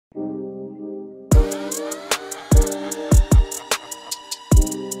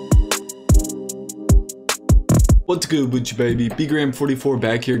What's good with you, baby? BGram44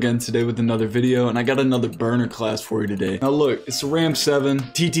 back here again today with another video, and I got another burner class for you today. Now look, it's a Ram 7,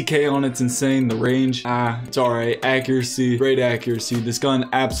 TTK on it's insane, the range, it's alright, accuracy, great accuracy. This gun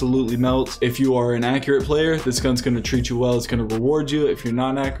absolutely melts. If you are an accurate player, this gun's gonna treat you well, it's gonna reward you. If you're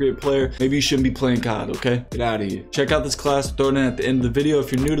not an accurate player, maybe you shouldn't be playing COD, okay? Get out of here. Check out this class, throw it in at the end of the video.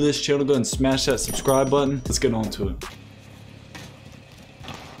 If you're new to this channel, go ahead and smash that subscribe button. Let's get on to it.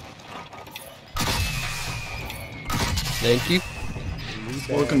 Thank you.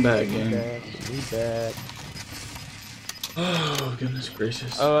 Welcome back, gang. We back. Oh, goodness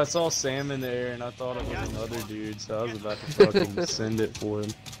gracious. Oh, I saw Sam in there and I thought it was another dude, so I was about to fucking send it for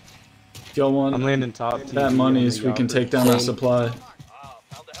him. If y'all want I'm landing top TV that money so we can take down that supply.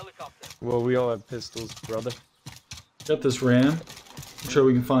 Well, we all have pistols, brother. Got this Ram. I'm sure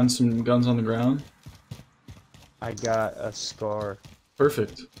we can find some guns on the ground. I got a scar.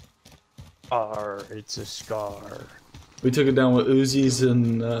 Perfect. It's a scar. We took it down with Uzis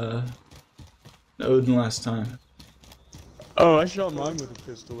and Odin last time. Oh, I shot mine with a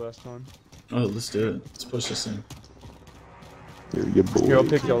pistol last time. Oh, let's do it. Let's push this in. Here you boy. Here, I'll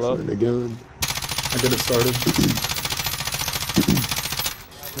pick y'all up. Again. I get it started.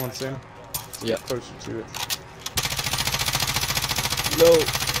 Come on, Sam. Yeah. Closer to it. No.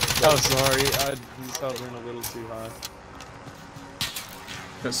 Oh, sorry. I was hovering a little too high.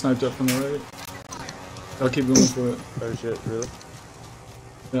 Got sniped up from the right. I'll keep going for it. Oh shit, really?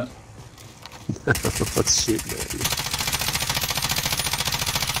 Yeah. Let's shoot, man.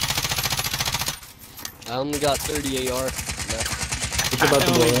 I only got 30 AR. It's about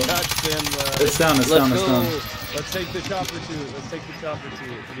to blow up. It's down, it's down, it's down. Let's take the chopper to it. Let's take the chopper to it.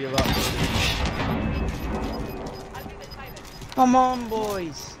 It'll be a lot better. Come on,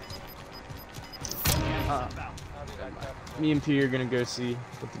 boys. Me and P are gonna go see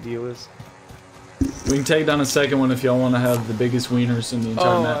what the deal is. We can take down a second one if y'all want to have the biggest wieners in the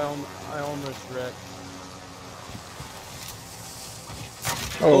entire map. I almost wrecked.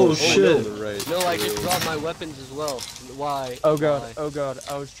 Oh shit. No, I just brought my weapons as well. Why? Oh god, Why? oh god,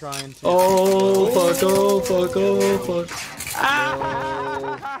 I was trying to. Oh fuck, oh fuck, oh fuck.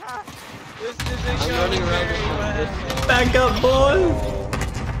 Ah! This isn't I'm running around with Back up, boy!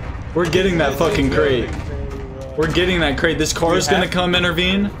 We're getting that fucking crate. We're getting that crate. This car is gonna come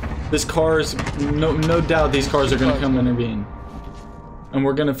intervene. This car is no doubt these cars are gonna come intervene. And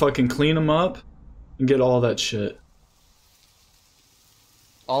we're gonna fucking clean them up and get all that shit.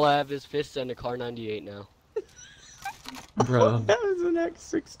 All I have is fists and a car 98 now. Bro. That was an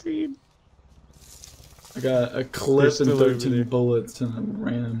X16. I got a clip and still over 13 there. bullets and a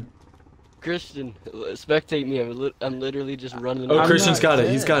Ram. Christian, spectate me. I'm literally just running. Oh, I'm Christian's not got it.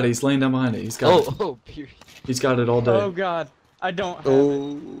 dead. He's got it. He's laying down behind it. He's got it. Oh, period. He's got it all day. Oh god, I don't have it.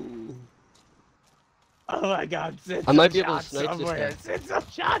 Oh my god, I might be able to snipe this guy. Send some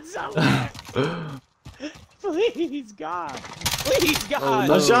shots somewhere. Please, God. Please, God. Oh,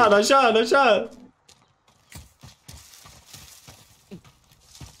 no. I shot.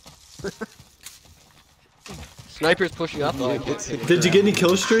 Sniper's pushing up. Did you get any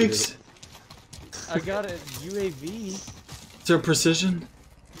kill streaks? I got a UAV. Is there precision?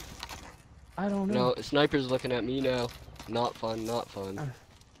 I don't know. No, sniper's looking at me now. Not fun, not fun.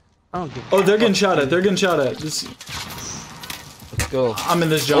 I don't give Oh, they're getting shot at. They're getting shot at. Just, Let's go. I'm in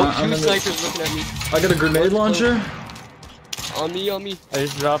this Oh, John. I'm two in this. snipers looking at me. I got a grenade launcher. On me, on me. I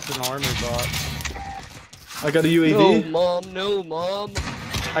just dropped an armor bot. I got a No, UAV. mom, no, mom.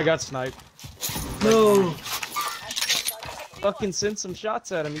 I got sniped. No. Fucking send some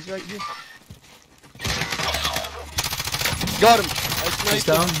shots at him. He's right here. Got him. I sniped He's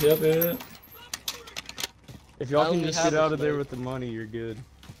him. down. Yep, yeah. If y'all I can only just have get a out of there snipe. with the money, you're good.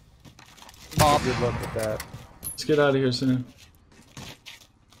 Pop. Good luck with that. Let's get out of here soon.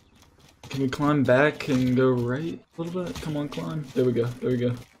 Can we climb back and go right a little bit? Come on, climb. There we go. There we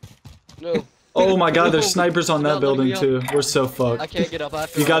go. No. Oh my god, there's No. snipers on that Not letting building me up. too. We're so I fucked. can't get up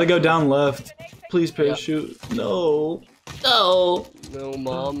after You gotta all. go down left. Please parachute. No. No. No,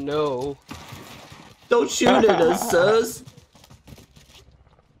 mom, no. Don't shoot at us, sus.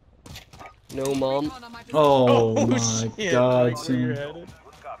 No, mom. Oh my shit, god, like where you're Sam. headed.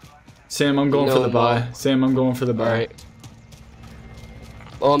 Sam, I'm going No, for the buy. Mom. Sam, I'm going for the buy. Alright.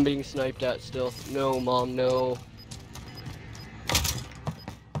 Oh, I'm being sniped at still. No, mom, no.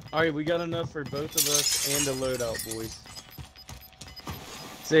 Alright, we got enough for both of us and a loadout, boys.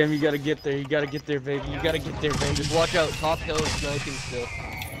 Sam, you gotta get there. You gotta get there, baby. You gotta get there, baby. Just watch out. Top hill is sniping still.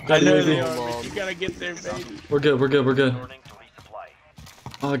 I know UAV. they are, Mom. but you gotta get there, baby. We're good, we're good, we're good.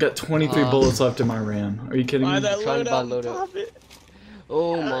 Oh, I got 23 bullets left in my Ram. Are you kidding Buy me? that Trying to buy loadout. loadout. Pop it.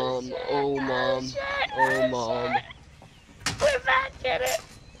 Oh mom, oh mom, oh mom.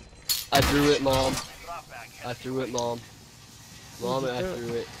 I threw it, mom. I threw it, mom. Mom, I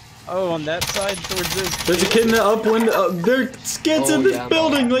threw it. Oh, on that side towards this. There's a kid in the up window. There's kids Oh, in this yeah,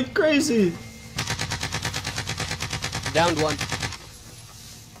 building like crazy. Downed one.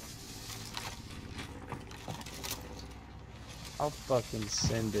 I'll fucking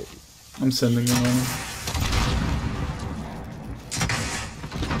send it. I'm sending them on.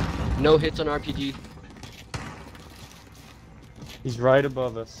 No hits on RPG. He's right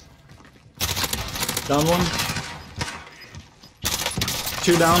above us. Down one.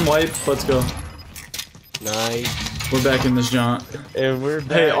 2 down, wipe. Let's go. Nice. We're back in this jaunt. And we're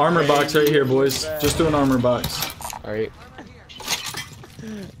back. Hey, armor box right here, boys. Back. Just do an armor box. Alright.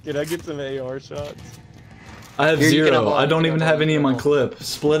 Can I get some AR shots? I have Here, you can have 0. all. I don't You even can have have any in my all. clip.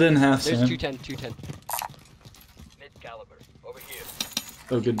 Split it in half, There's Sam. 210. Mid caliber over here.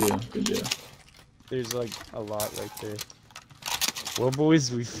 Oh, good deal. Good deal. There's like a lot right there. Well,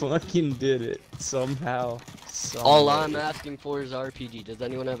 boys, we fucking did it somehow. All I'm asking for is RPG. Does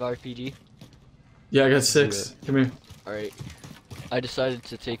anyone have RPG? Yeah, I got 6. Come here. Alright. I decided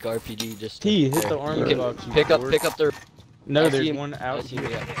to take RPG just T, hit there. the armor You can box. You pick up dork. their. No, I there's see him. one I out see him,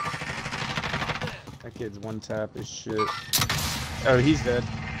 here. yeah. That kid's one tap as shit. Oh, he's dead.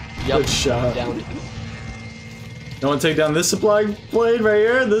 Yep. Good shot. Down. You want to take down this supply blade right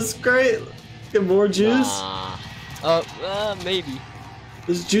here? This is great. Get more juice. Maybe.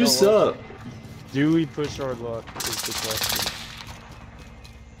 Let's juice Don't up. Do we push our luck? Is the question.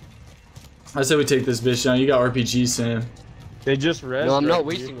 I say we take this bitch down. You got RPG, Sam. They just res. No, I'm right not here.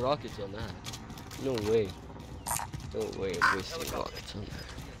 wasting rockets on that. No way. No way I'm wasting rockets on that.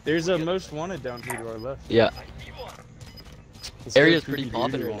 There's a most wanted down here to our left. Yeah. Let's go Area's creepy pretty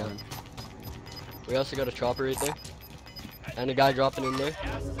popping duty right now. on him. We also got a chopper right there. And a guy dropping in there.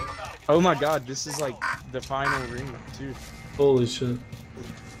 Oh my god, this is like the final ring too. Holy shit.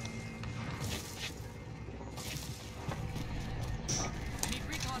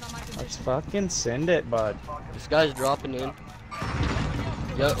 Let's fucking send it, bud. This guy's dropping in.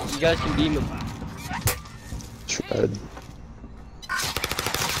 Yo, you guys can beam him. Shred.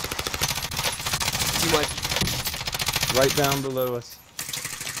 Too much. Right down below us.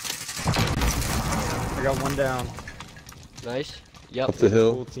 I got one down. Nice. Yep. Up the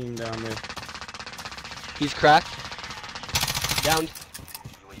hill. Full team down there. He's cracked. Down.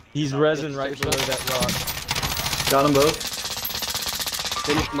 He's resin Yes, right there's below one. that rock. Got them both.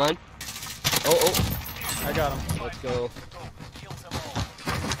 Finished mine. Oh, I got him. let's go.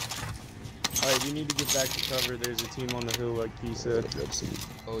 Alright, you need to get back to cover. There's a team on the hill, like he said. Grab some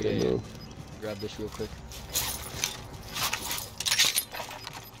Oh yeah, yeah. ammo. Grab this real quick.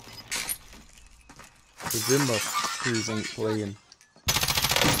 Cause them crews ain't playing.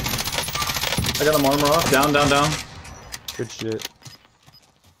 I got him armor off. Down, down, down. Good shit.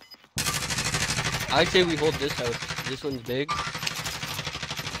 I say we hold this house. This one's big.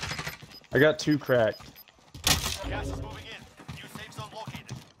 I got 2 cracked. Gas is moving in. New safe zone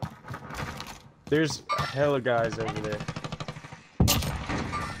located. There's a hell of guys over there.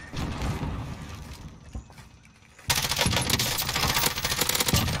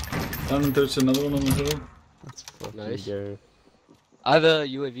 Down and there's another one on the hill. Let's fucking Nice. go. I have a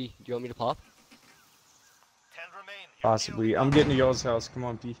UAV. Do you want me to pop? 10 remain. Possibly. I'm getting to y'all's house. Come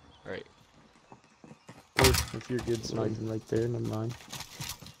on, P. Alright. Or if you're good sniping right there, never mind.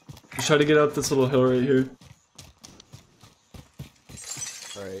 Just try to get up this little hill right here.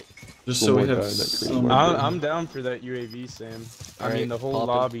 Alright. Just so we One more have guy in that some. green I'm down for that UAV, Sam. I Alright, mean, the whole pop it.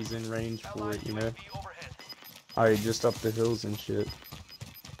 lobby's in range for it, you know? UAV overhead. Alright, just up the hills and shit.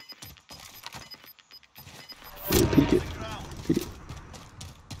 Yeah, peek it. Peek it.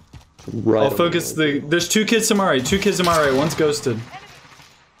 Right. I'll on focus the. There's 2 kids to my right. 2 kids to my right. One's ghosted.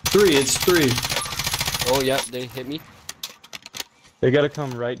 3. It's 3. Oh yeah, they hit me. They gotta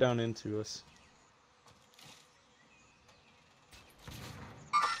come right down into us.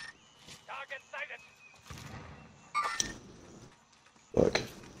 Target sighted. Fuck.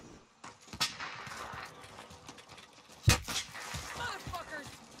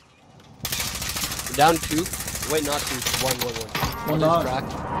 Down 2. Wait, not 2. One. One Others not.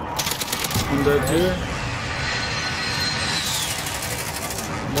 cracked. One dead here.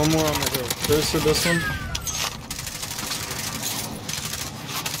 One more on the hill. There's this one.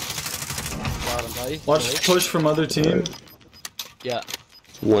 Got him. Nice. Watch nice. push from other team. Yeah.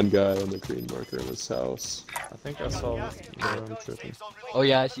 There's one guy on the green marker in his house. I think I saw him. No, I'm tripping. Safe zone Oh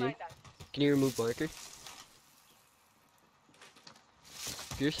yeah, I see him. Can you remove marker?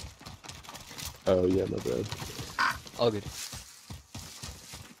 Pierce? Oh yeah, my bad. All good.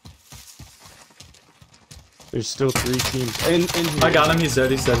 There's still 3 teams. And I got him. He's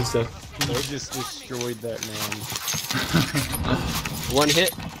dead. He's dead. He's dead. He just destroyed that man. One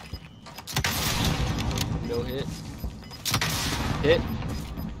hit. No hit. Hit.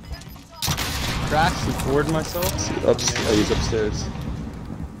 Crash. Record myself. He's upstairs.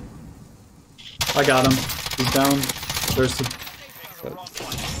 I got him. He's down. Thirsty.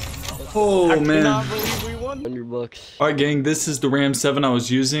 Oh, I man. cannot believe we won. $100. Alright gang, this is the Ram 7 I was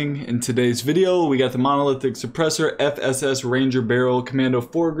using in today's video. We got the monolithic suppressor, FSS Ranger barrel, Commando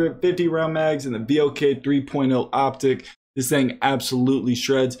foregrip, 50 round mags, and the VLK 3.0 optic. This thing absolutely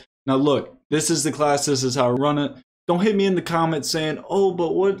shreds. Now look, this is the class, this is how I run it. Don't hit me in the comments saying, oh,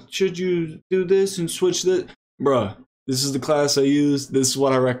 but what should you do this and switch this? Bruh, this is the class I use, this is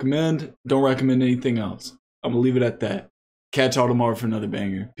what I recommend. Don't recommend anything else. I'm gonna leave it at that. Catch y'all tomorrow for another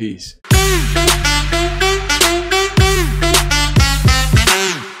banger. Peace.